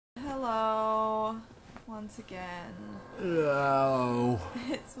Hello. Once again. No.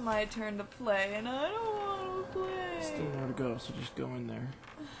 It's my turn to play, and I don't want to play. Still more to go, so just go in there.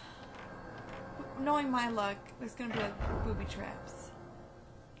 Knowing my luck, there's gonna be like booby traps.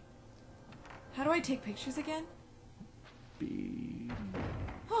 How do I take pictures again? B.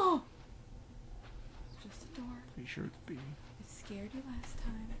 Oh! It's just a door. Be sure it's B. It scared you last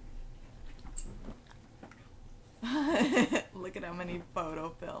time. Look at how many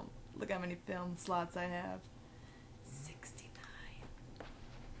Look how many film slots I have. 69.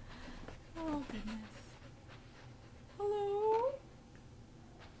 Oh goodness. Hello?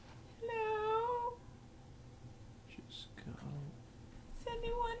 Hello? Just go. Is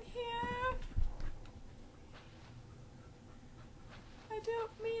anyone here? I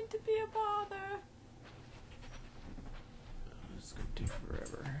don't mean to be a bother. This is gonna take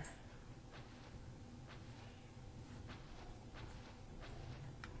forever.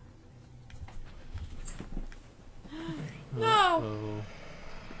 No! Uh-oh.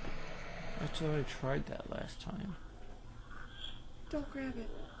 I thought I tried that last time. Don't grab it.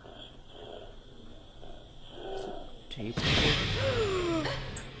 Is it tape?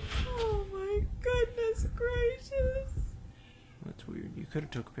 Oh my goodness gracious. That's weird. You could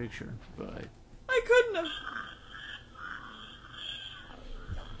have took a picture, but I couldn't have.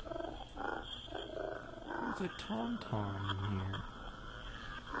 there's a tom-tom in here.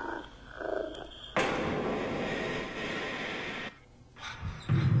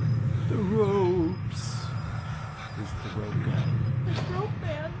 The ropes. Who's the rope guy? It's rope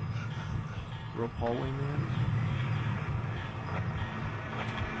man. Rope hallway man?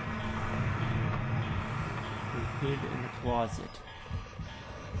 He hid in the closet.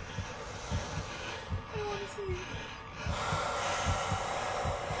 I don't want to see.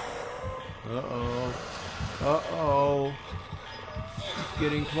 Uh-oh. Uh-oh. It's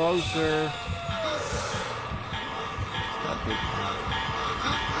getting closer. Stop it.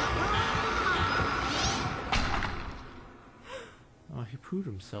 Oh, he pooed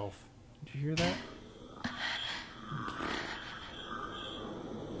himself. Did you hear that?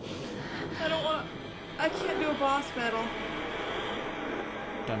 I don't want. I can't do a boss battle.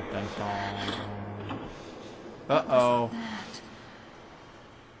 Dun dun dun. Uh-oh.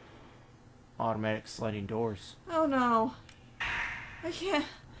 Automatic sliding doors. Oh no. I can't.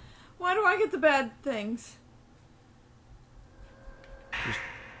 Why do I get the bad things? Just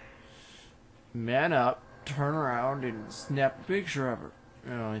man up, turn around, and snap a picture of her.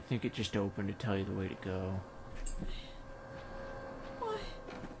 Oh, I think it just opened to tell you the way to go. Why?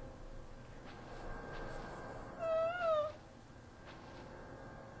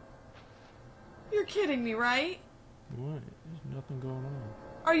 You're kidding me, right? What? There's nothing going on.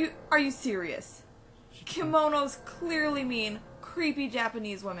 Are you serious? Kimonos clearly mean creepy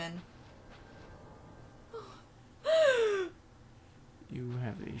Japanese women. You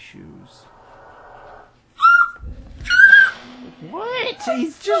have issues. What?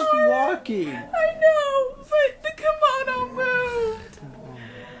 He's just walking. I know, but the kimono moved. Oh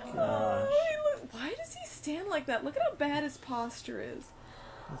my gosh. Why does he stand like that? Look at how bad his posture is.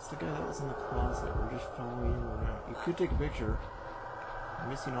 That's the guy that was in the closet. We're just following him around. You could take a picture. I'm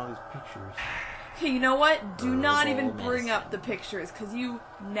missing all these pictures. Okay, you know what? Do not even all bring messed up the pictures, because you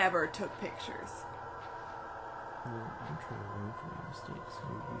never took pictures. Well, I'm trying to learn from my mistakes, so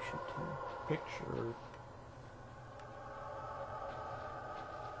you should too. Picture.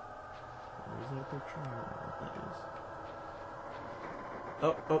 Where's that picture? I don't know what that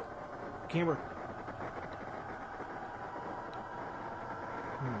is. Oh, camera.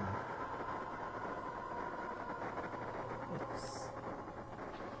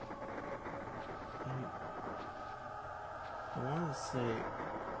 I want to say,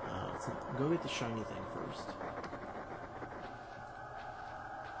 go get the shiny thing first.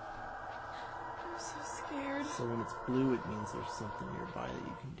 I'm so scared. So when it's blue, it means there's something nearby that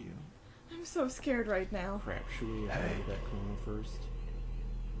you can do. I'm so scared right now. Crap, should we go to that corner first?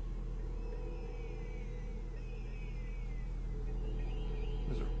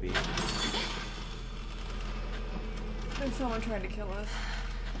 Those are big. There's someone trying to kill us.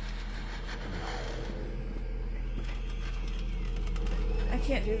 I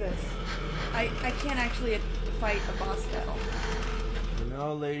can't do this. I can't actually fight a boss battle.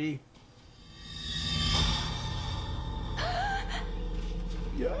 No, lady.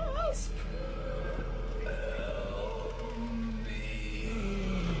 Yes.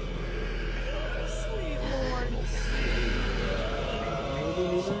 Sweet Lord.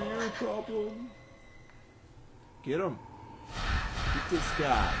 These are your problem. Get him. Get this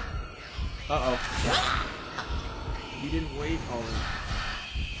guy. Uh-oh. You didn't wait on him.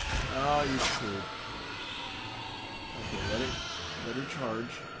 Oh, you screwed. Okay, let her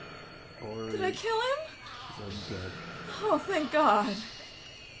charge. Or Did I kill him? he's already dead. Oh, thank God.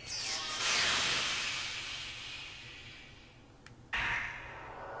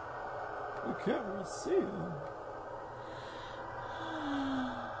 You can't really see him.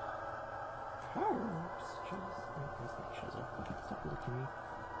 Powers. Jeez. Oh, that's not chisel. Stop looking at me.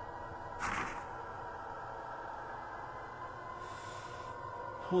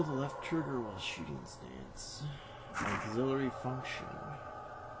 Hold the left trigger while shooting stance. Auxiliary function.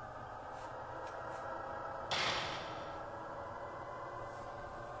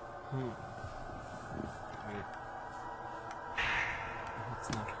 Right. It's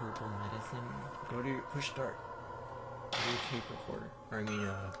not herbal medicine. Go to your push start. Go to your tape recorder. Or I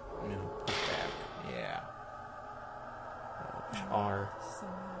mean, push back. Yeah. Push R.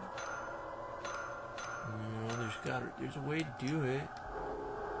 No, there's a way to do it.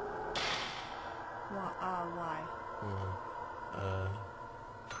 Why?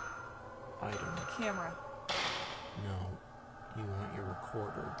 Item. Camera. No. You want your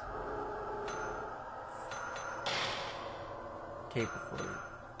recorder. Tape recorder.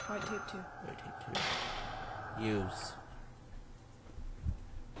 White tape 2. White tape 2. Use.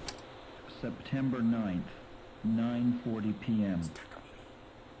 September 9th, 9:40 p.m.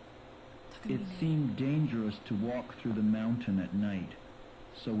 It seemed dangerous to walk through the mountain at night,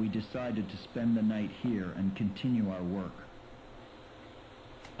 so we decided to spend the night here and continue our work.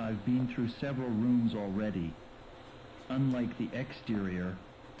 I've been through several rooms already. Unlike the exterior,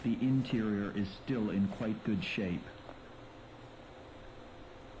 the interior is still in quite good shape.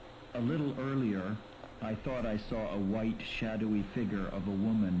 A little earlier, I thought I saw a white, shadowy figure of a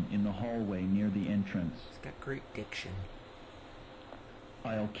woman in the hallway near the entrance. It's got great diction.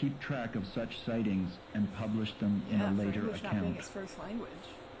 I'll keep track of such sightings and publish them in a later English not being account. his first language.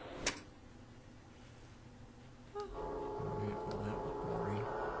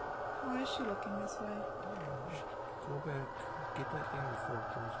 Why is she looking this way? Just go back. Get that thing before it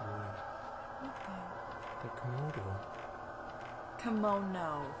goes away. What thing? The Komodo.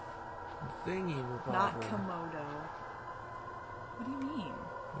 Kimono. The thingy revolver. Not Komodo. What do you mean?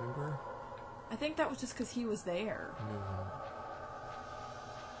 Remember? I think that was just because he was there. No.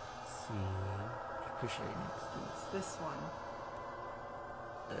 See. Just push it next to It's this one.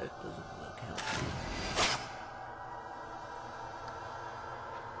 That doesn't look healthy.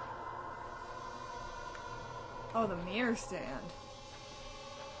 Oh, the mirror stand.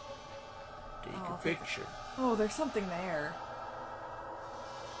 Take Oh, a picture. Oh, there's something there.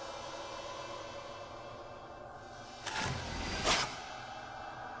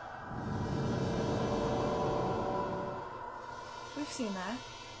 We've seen that.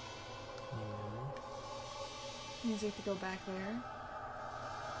 Means we have to go back there.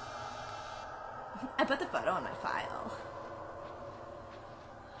 I put the photo in my file.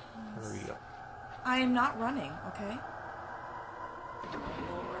 Hurry up. I am not running, okay?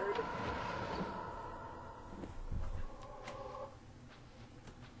 Lord.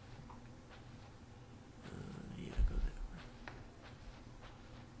 Yeah, go that way.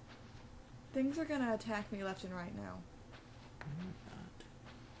 Things are gonna attack me left and right now. Not.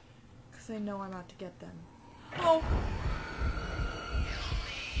 Because they know I'm out to get them. Oh!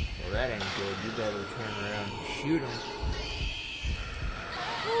 Well, that ain't good. You better turn around and shoot him.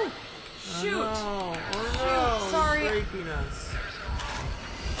 Oh! Shoot! Oh no! Oh Shoot. no! Sorry. He's raping us.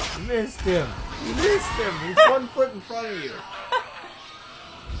 You missed him. You missed him. He's 1 foot in front of you. Oh,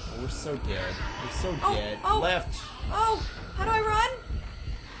 we're so dead. We're so dead. Oh. Left. Oh! How do I run?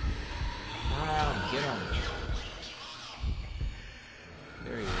 Around. Get on it.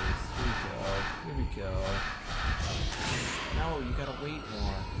 There he is. Here we go. No, you gotta wait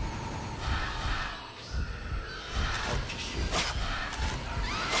more. Oh, just shoot.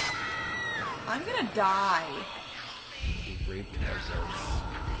 I'm gonna die. He raped ourselves.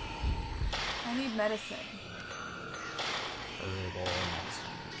 I need medicine. Herbal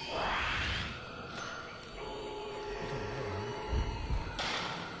medicine.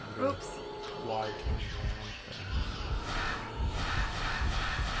 Oops. Why turn around?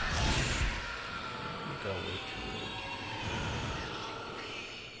 Go with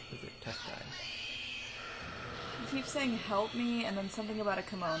Is it tough guy? You keep saying help me and then something about a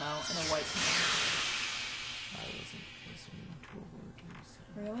kimono and a white I wasn't listening to a word you said.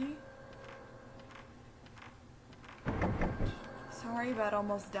 kimono. Really? Sorry about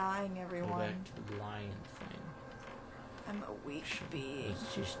almost dying, Go everyone. back to the lion thing. I'm a weak being.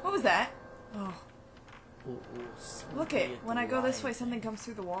 It's just What was that? Oh. Look Look it. When I go this way, something comes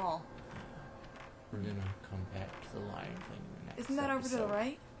through the wall. We're gonna come back to the lion thing in the next Isn't that over to the episode.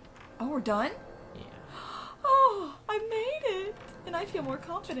 right? Oh, we're done? Yeah. Oh, I made it! And I feel more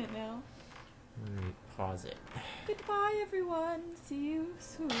confident now. Let me pause it. Goodbye, everyone. See you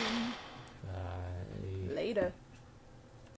soon. Bye. Later.